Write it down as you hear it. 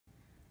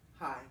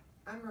Hi,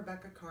 I'm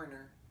Rebecca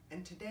Carner,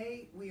 and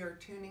today we are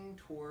tuning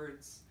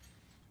towards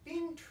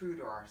being true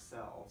to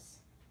ourselves.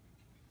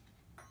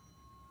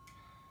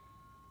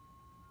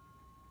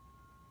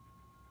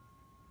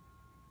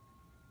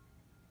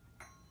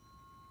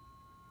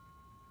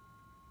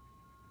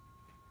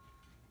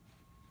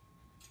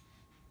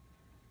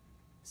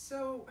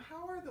 So,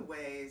 what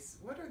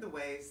are the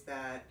ways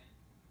that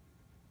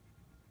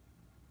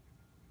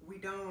we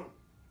don't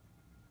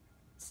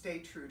stay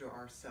true to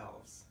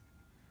ourselves?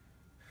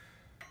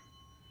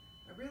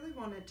 I really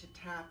wanted to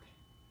tap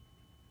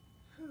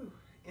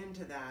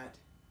into that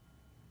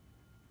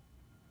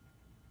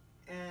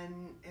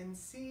and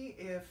see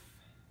if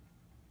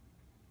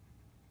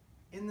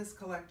in this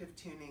collective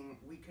tuning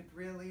we could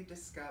really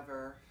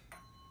discover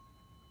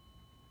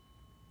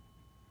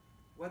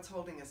what's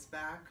holding us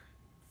back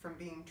from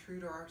being true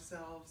to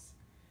ourselves,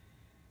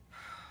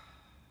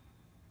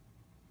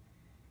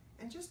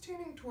 and just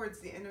tuning towards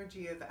the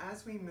energy of,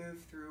 as we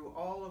move through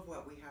all of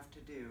what we have to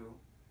do,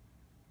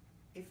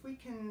 if we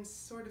can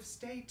sort of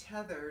stay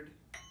tethered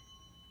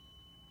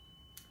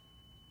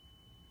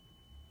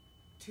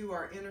to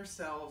our inner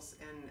selves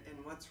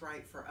and what's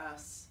right for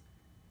us.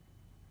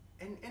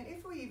 And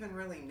if we even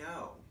really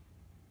know,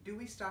 do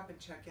we stop and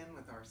check in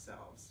with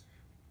ourselves?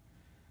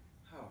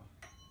 Oh,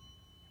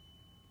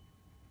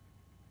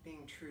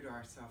 being true to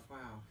ourselves,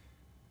 wow.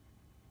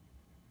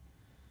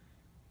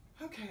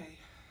 Okay.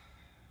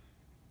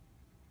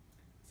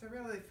 So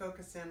really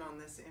focus in on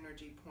this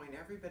energy point.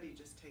 Everybody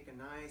just take a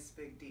nice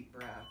big deep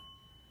breath.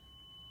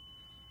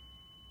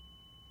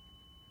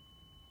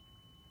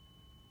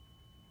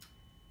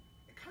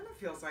 It kind of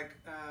feels like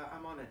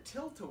I'm on a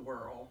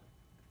tilt-a-whirl.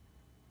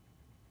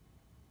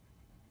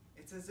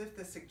 It's as if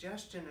the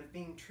suggestion of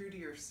being true to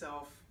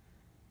yourself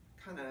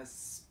kind of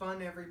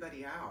spun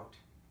everybody out.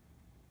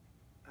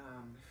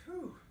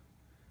 Whew.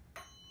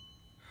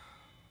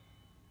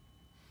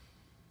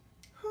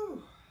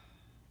 Whew.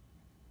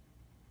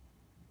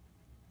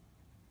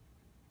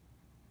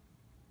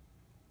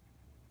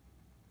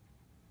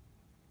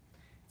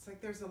 It's like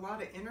there's a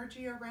lot of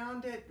energy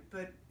around it,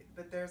 but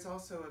there's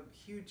also a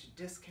huge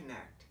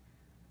disconnect.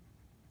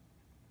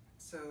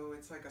 So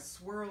it's like a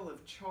swirl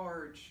of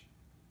charge,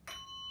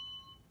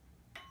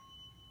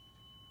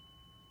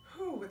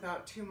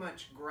 without too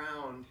much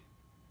ground,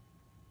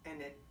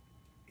 and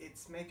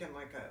it's making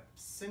like a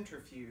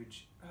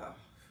centrifuge. Oh,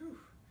 whew.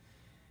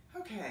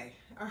 Okay,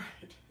 all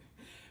right.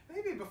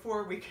 Maybe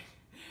before we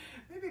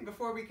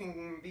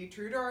can be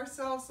true to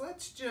ourselves,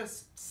 let's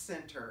just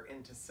center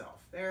into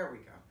self. There we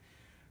go.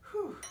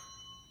 Whew.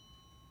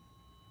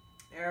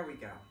 There we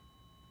go.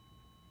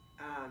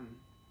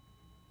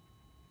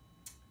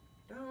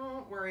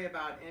 Don't worry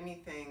about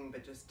anything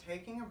but just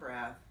taking a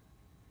breath.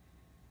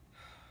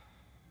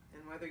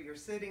 And whether you're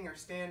sitting or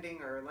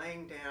standing or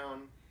laying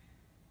down,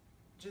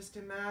 just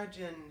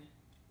imagine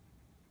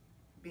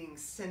being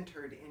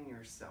centered in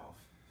yourself.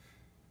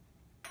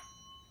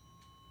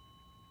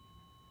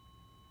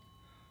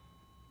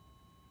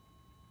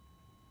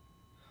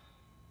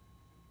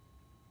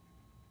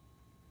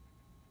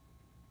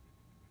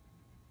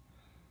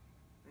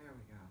 There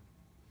we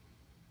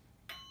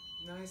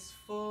go. Nice,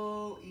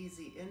 full,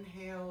 easy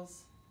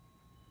inhales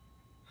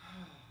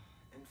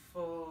and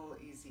full,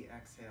 easy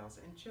exhales,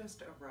 and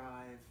just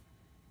arrive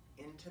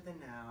into the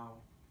now,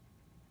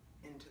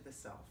 into the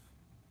self.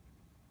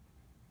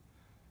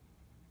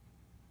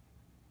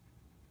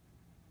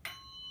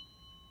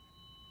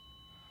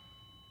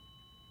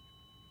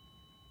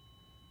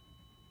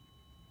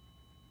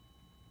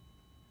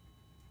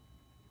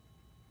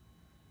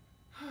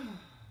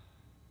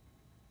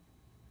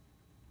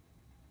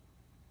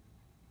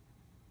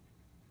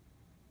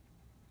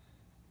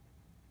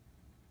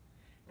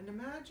 And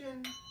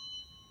imagine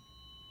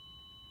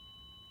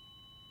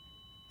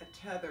a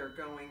tether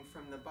going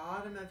from the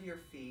bottom of your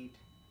feet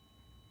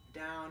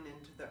down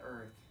into the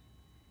earth,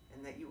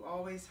 and that you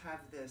always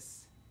have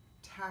this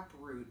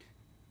taproot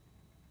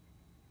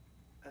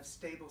of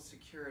stable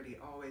security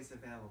always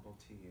available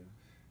to you.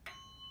 There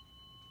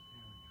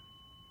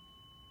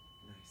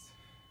we go. Nice.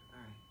 All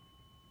right.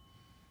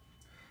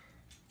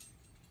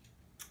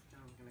 Now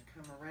I'm going to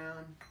come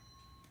around.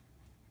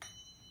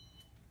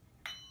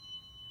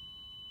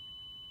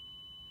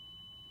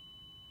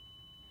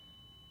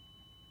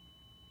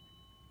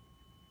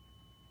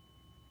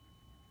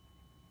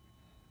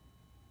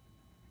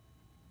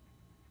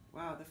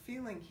 Wow, the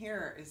feeling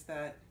here is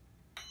that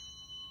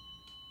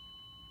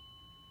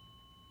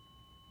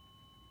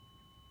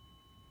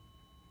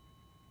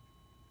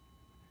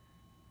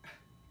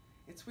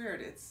it's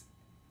weird. It's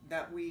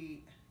that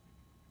we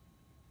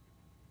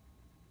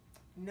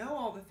know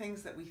all the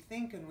things that we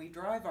think, and we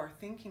drive our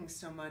thinking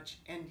so much,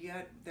 and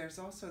yet there's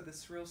also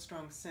this real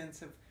strong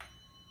sense of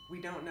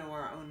we don't know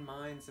our own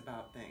minds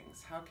about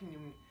things. How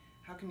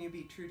can you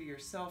be true to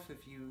yourself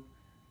if you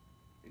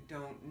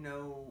don't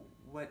know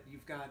what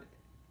you've got,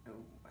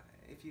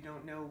 if you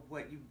don't know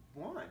what you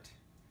want?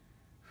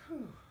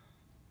 Whew.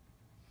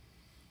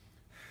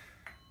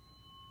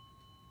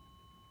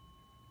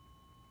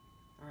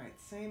 All right,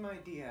 same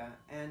idea,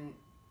 and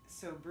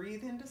So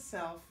breathe into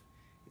self.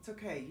 It's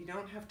okay. You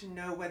don't have to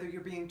know whether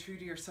you're being true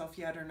to yourself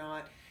yet or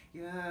not.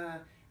 Yeah.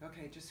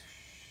 Okay, just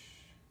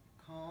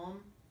calm.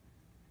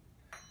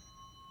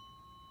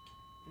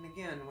 And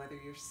again, whether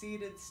you're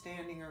seated,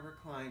 standing, or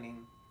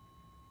reclining,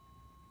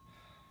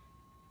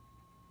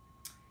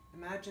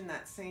 imagine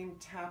that same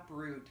tap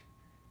root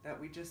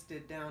that we just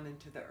did down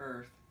into the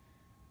earth,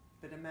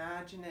 but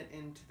imagine it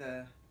into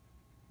the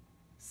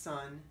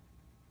sun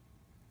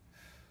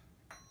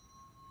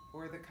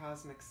or the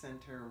cosmic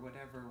center,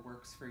 whatever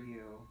works for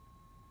you.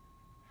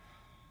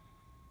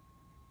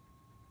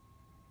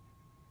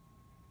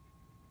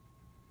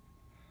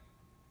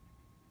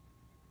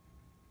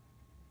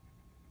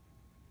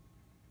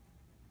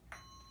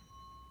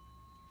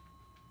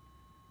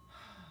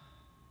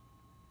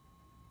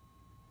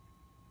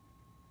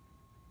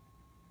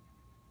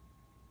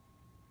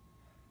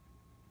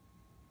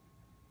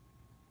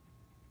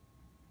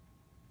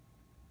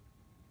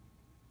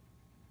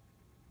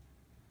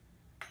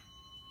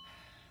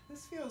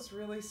 This feels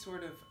really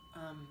sort of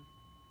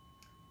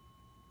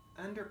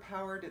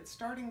underpowered. It's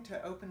starting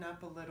to open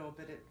up a little,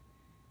 but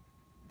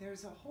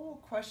there's a whole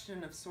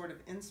question of sort of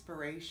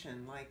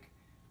inspiration, like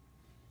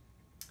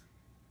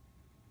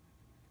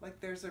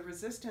there's a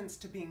resistance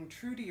to being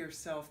true to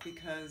yourself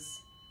because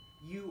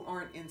you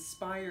aren't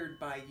inspired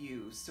by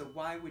you. So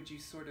why would you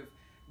sort of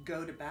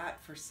go to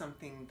bat for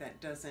something that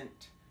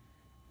doesn't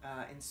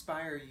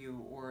inspire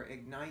you or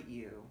ignite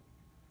you?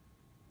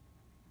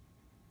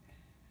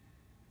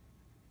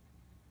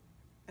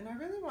 And I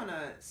really want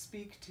to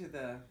speak to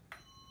the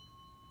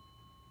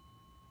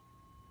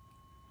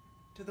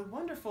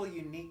wonderful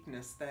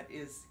uniqueness that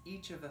is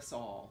each of us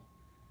all.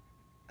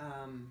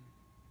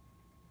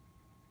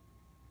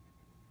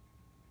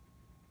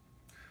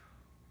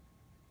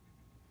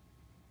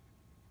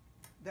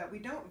 That we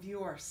don't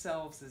view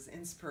ourselves as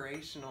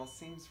inspirational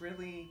seems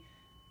really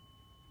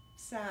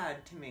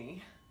sad to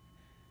me.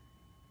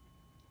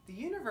 The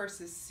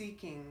universe is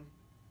seeking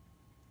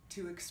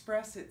to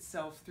express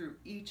itself through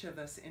each of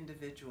us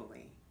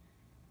individually.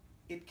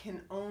 It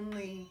can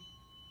only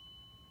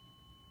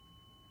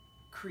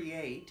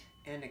create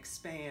and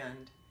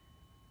expand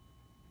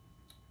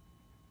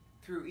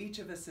through each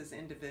of us as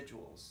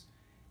individuals.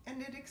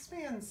 And it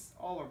expands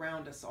all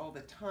around us all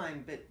the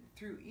time, but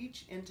through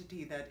each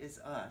entity that is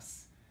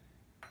us.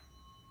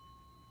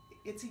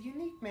 It's a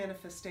unique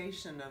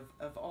manifestation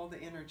of all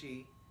the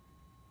energy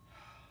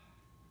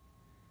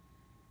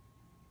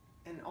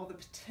and all the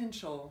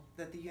potential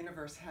that the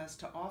universe has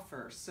to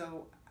offer.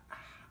 So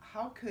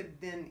how could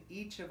then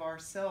each of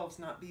ourselves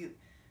not be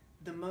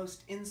the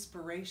most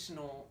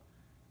inspirational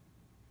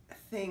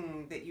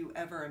thing that you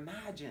ever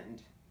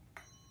imagined?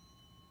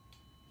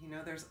 You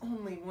know, there's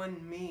only one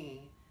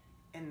me,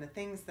 and the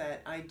things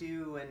that I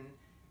do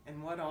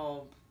and what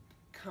all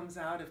comes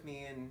out of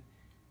me and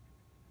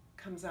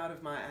comes out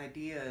of my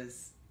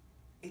ideas,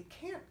 it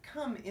can't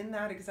come in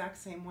that exact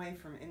same way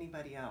from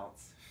anybody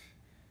else.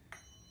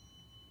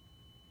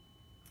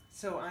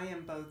 So I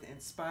am both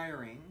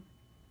inspiring,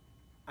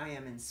 I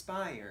am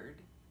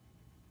inspired,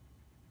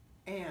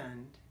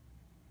 and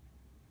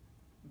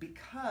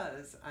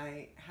because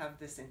I have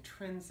this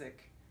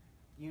intrinsic,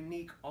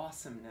 unique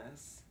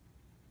awesomeness,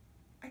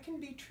 I can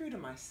be true to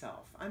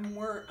myself. I'm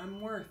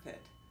worth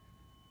it.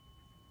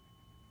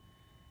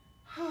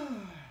 All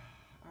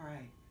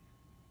right.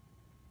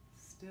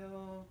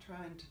 Still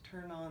trying to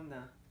turn on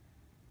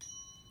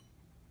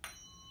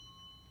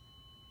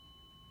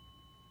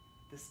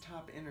this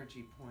top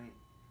energy point.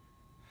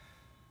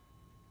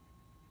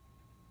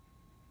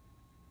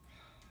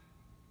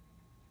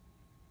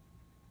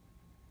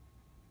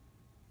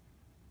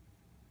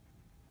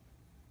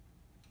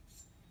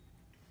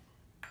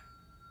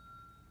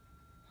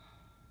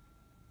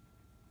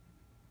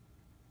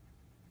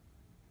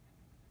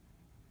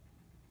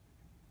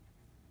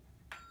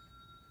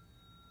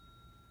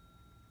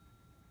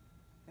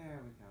 There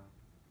we go.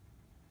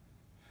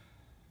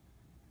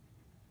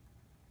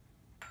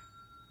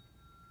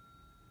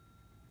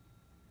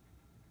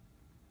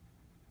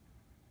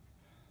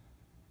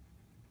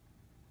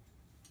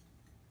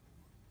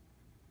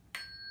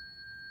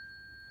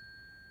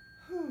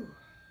 Whew.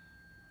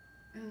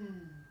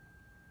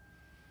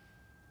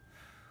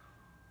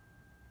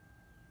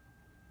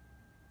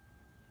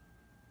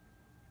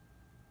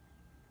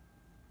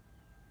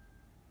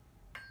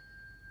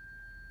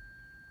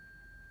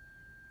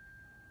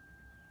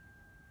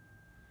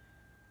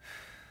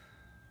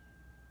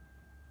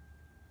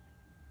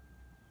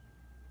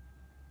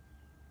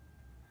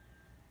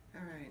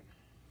 All right.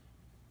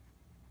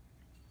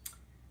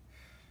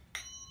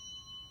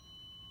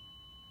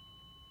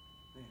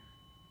 There.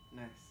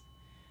 Nice.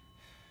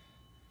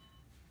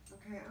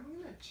 Okay, I'm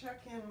going to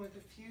check in with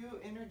a few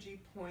energy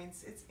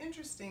points. It's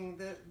interesting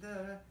that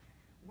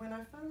when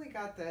I finally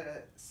got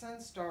the Sun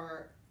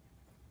Star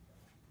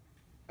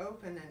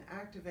open and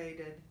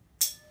activated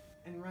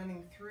and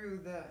running through,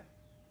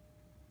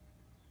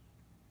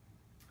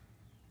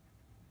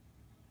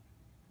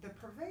 the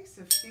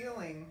pervasive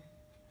feeling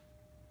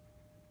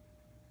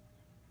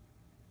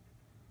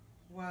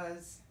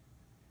was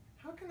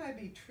How can I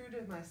be true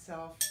to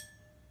myself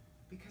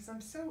because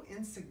I'm so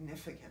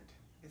insignificant,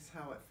 is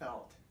how it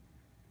felt.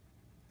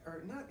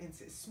 Or not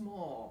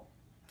small.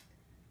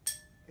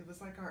 It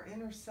was like our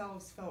inner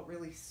selves felt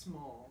really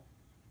small.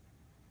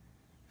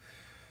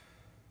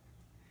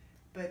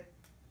 But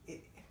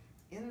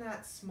in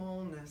that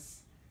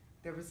smallness,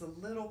 there was a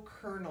little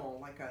kernel,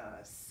 like a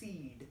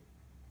seed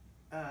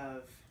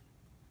of,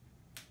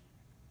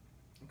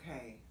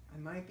 okay, I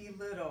might be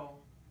little,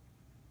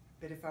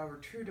 but if I were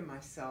true to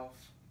myself,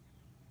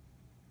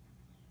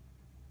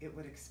 it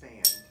would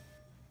expand.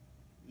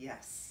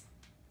 Yes,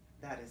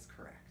 that is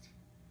correct.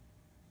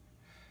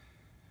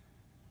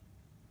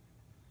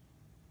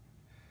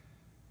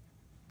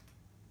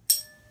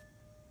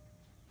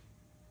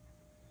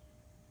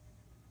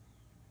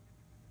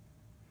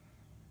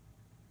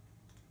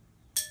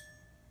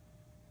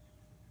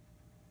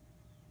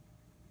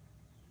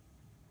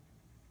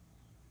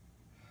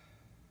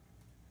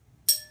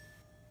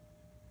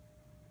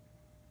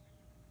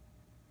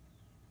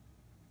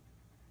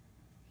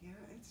 Yeah,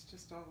 it's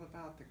just all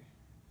about the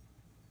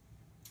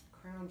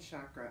crown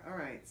chakra. All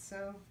right,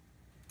 so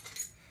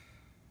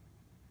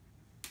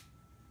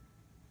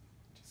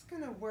just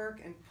going to work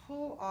and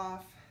pull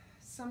off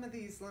some of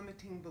these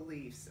limiting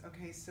beliefs.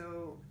 Okay,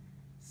 so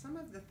some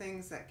of the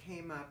things that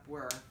came up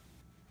were,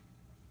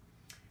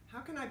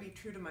 how can I be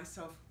true to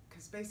myself?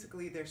 Because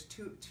basically there's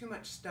too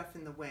much stuff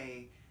in the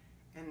way,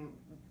 and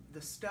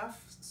the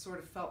stuff sort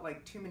of felt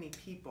like too many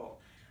people.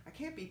 I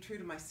can't be true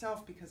to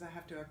myself because I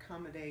have to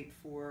accommodate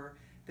for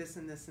this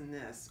and this and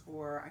this,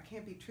 or I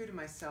can't be true to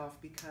myself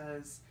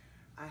because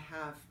I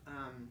have,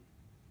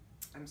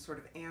 I'm sort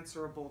of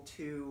answerable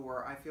to,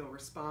 or I feel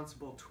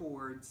responsible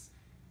towards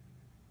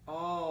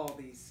all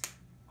these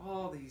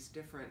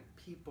different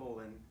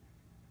people.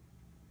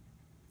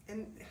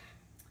 And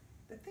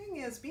the thing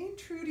is, being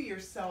true to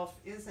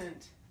yourself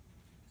isn't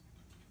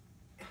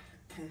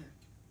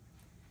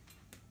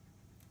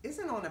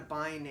on a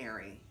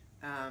binary.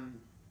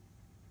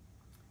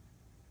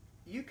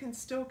 You can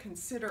still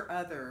consider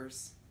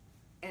others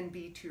and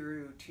be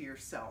true to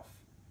yourself.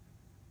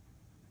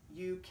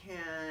 You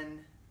can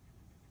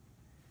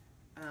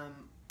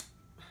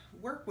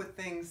work with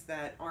things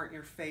that aren't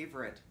your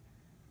favorite.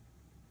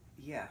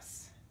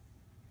 Yes.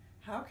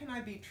 How can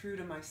I be true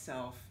to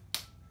myself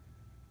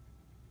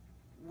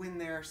when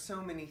there are so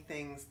many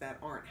things that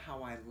aren't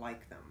how I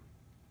like them?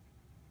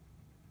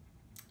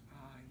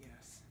 Ah,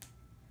 yes.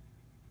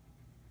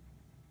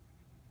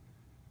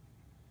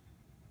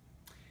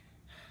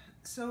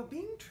 So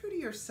being true to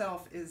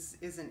yourself is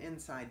an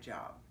inside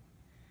job.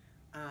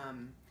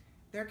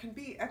 There can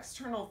be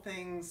external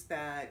things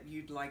that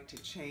you'd like to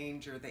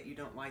change or that you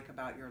don't like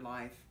about your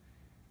life.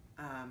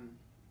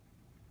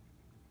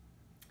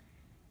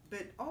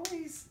 But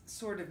always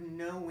sort of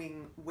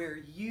knowing where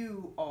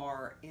you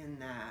are in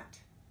that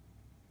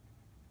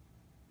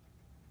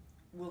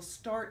will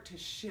start to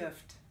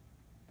shift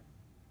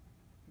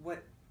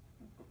what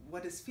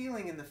is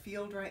feeling in the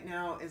field right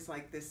now is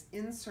like this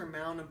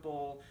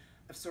insurmountable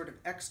of sort of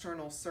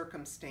external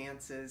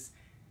circumstances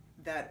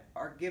that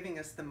are giving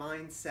us the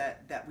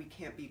mindset that we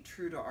can't be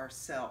true to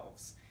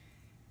ourselves.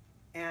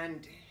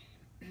 And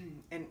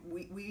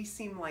we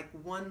seem like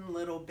one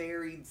little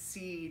buried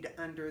seed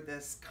under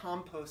this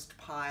compost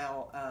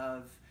pile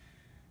of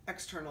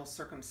external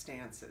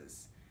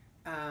circumstances.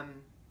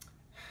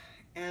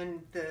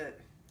 And the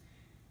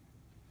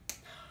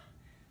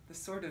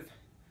sort of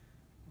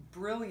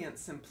brilliant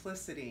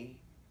simplicity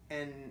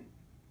and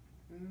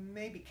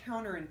maybe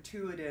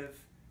counterintuitive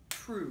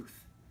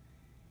truth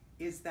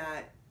is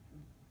that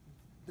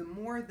the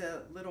more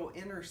the little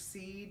inner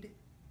seed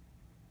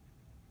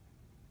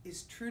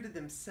is true to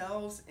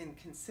themselves and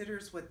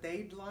considers what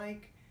they'd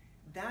like,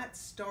 that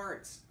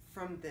starts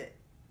from the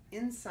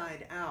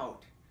inside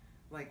out,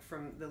 like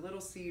from the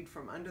little seed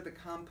from under the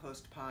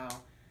compost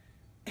pile.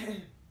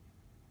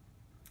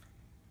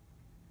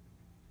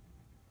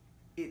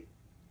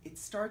 It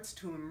starts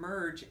to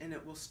emerge, and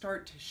it will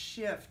start to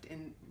shift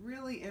in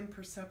really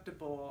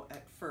imperceptible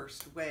at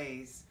first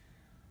ways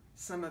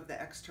some of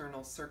the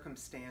external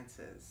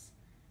circumstances.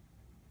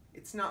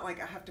 It's not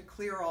like I have to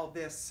clear all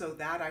this so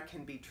that I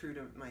can be true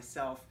to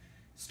myself.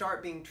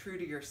 Start being true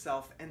to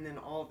yourself, and then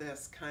all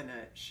this kind of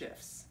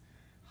shifts.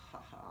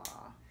 Ha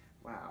ha.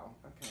 Wow.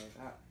 Okay,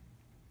 that.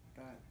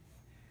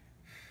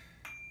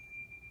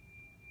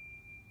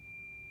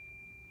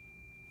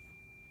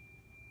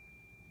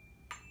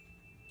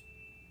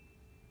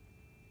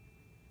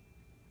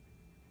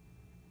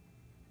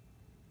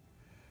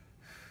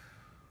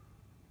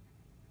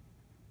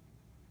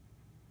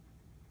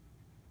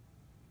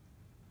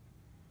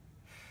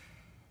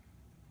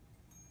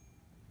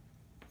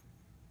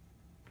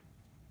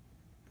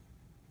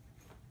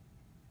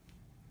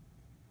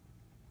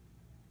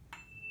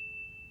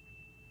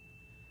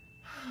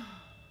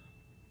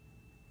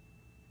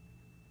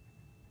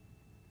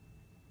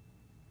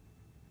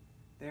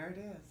 There it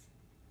is.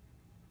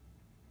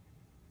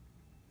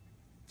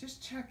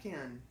 Just check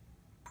in.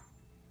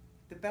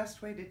 The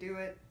best way to do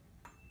it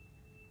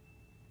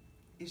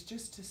is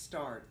just to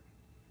start.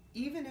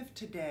 even if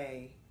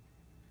today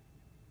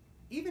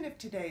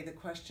the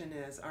question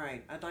is, all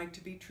right, I'd like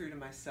to be true to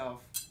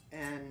myself,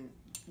 and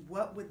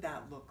what would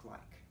that look like?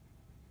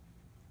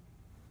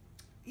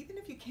 Even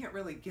if you can't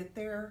really get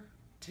there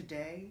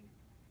today,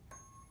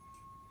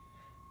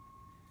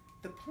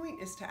 the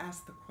point is to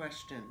ask the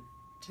question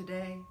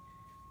today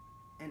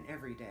and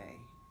every day.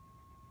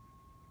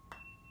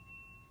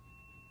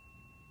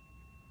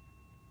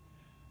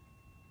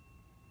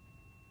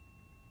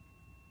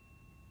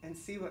 And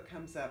see what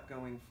comes up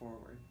going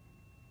forward.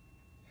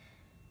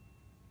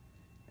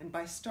 And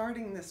by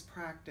starting this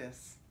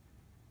practice,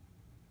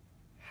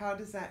 how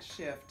does that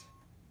shift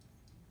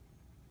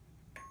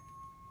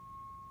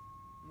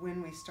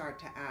when we start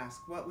to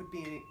ask, what would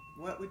be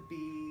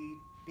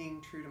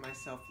being true to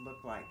myself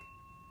look like?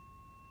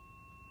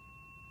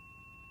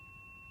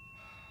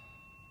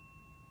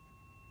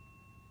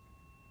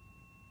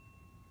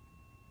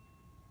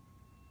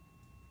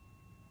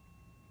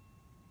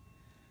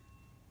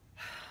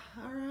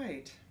 All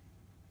right.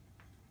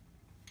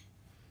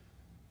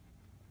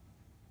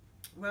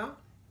 Well,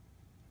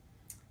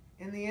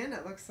 in the end,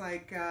 it looks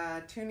like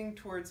tuning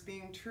towards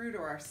being true to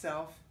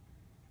ourselves,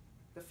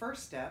 the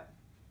first step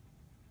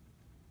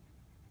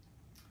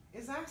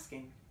is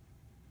asking,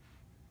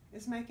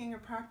 is making a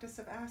practice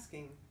of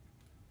asking,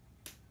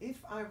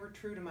 if I were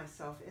true to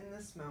myself in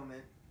this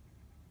moment,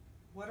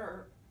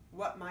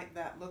 what might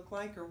that look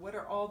like, or what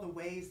are all the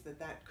ways that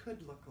that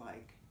could look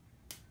like?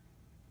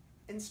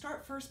 And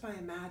start first by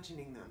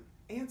imagining them.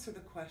 Answer the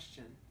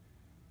question.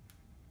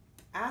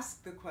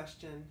 Ask the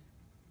question,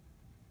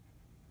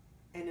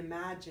 and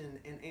imagine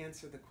and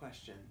answer the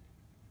question.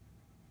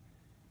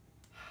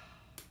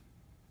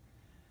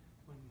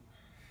 One more.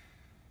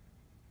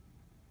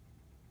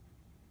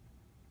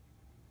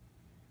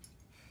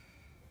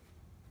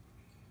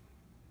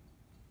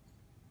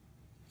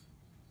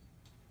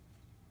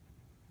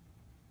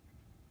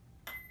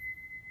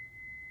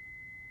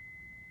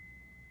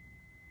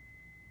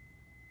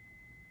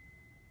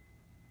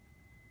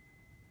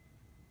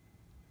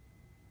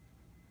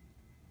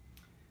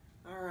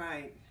 All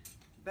right.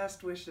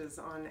 Best wishes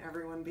on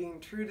everyone being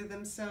true to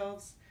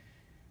themselves.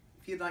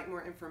 If you'd like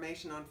more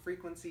information on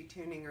frequency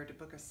tuning or to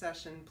book a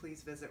session,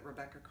 please visit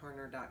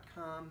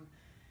RebeccaCarner.com.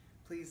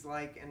 Please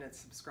like and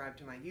subscribe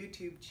to my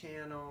YouTube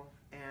channel,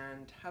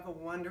 and have a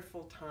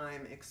wonderful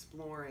time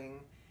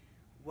exploring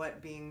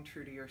what being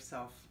true to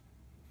yourself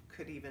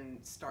could even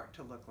start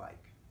to look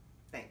like.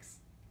 Thanks.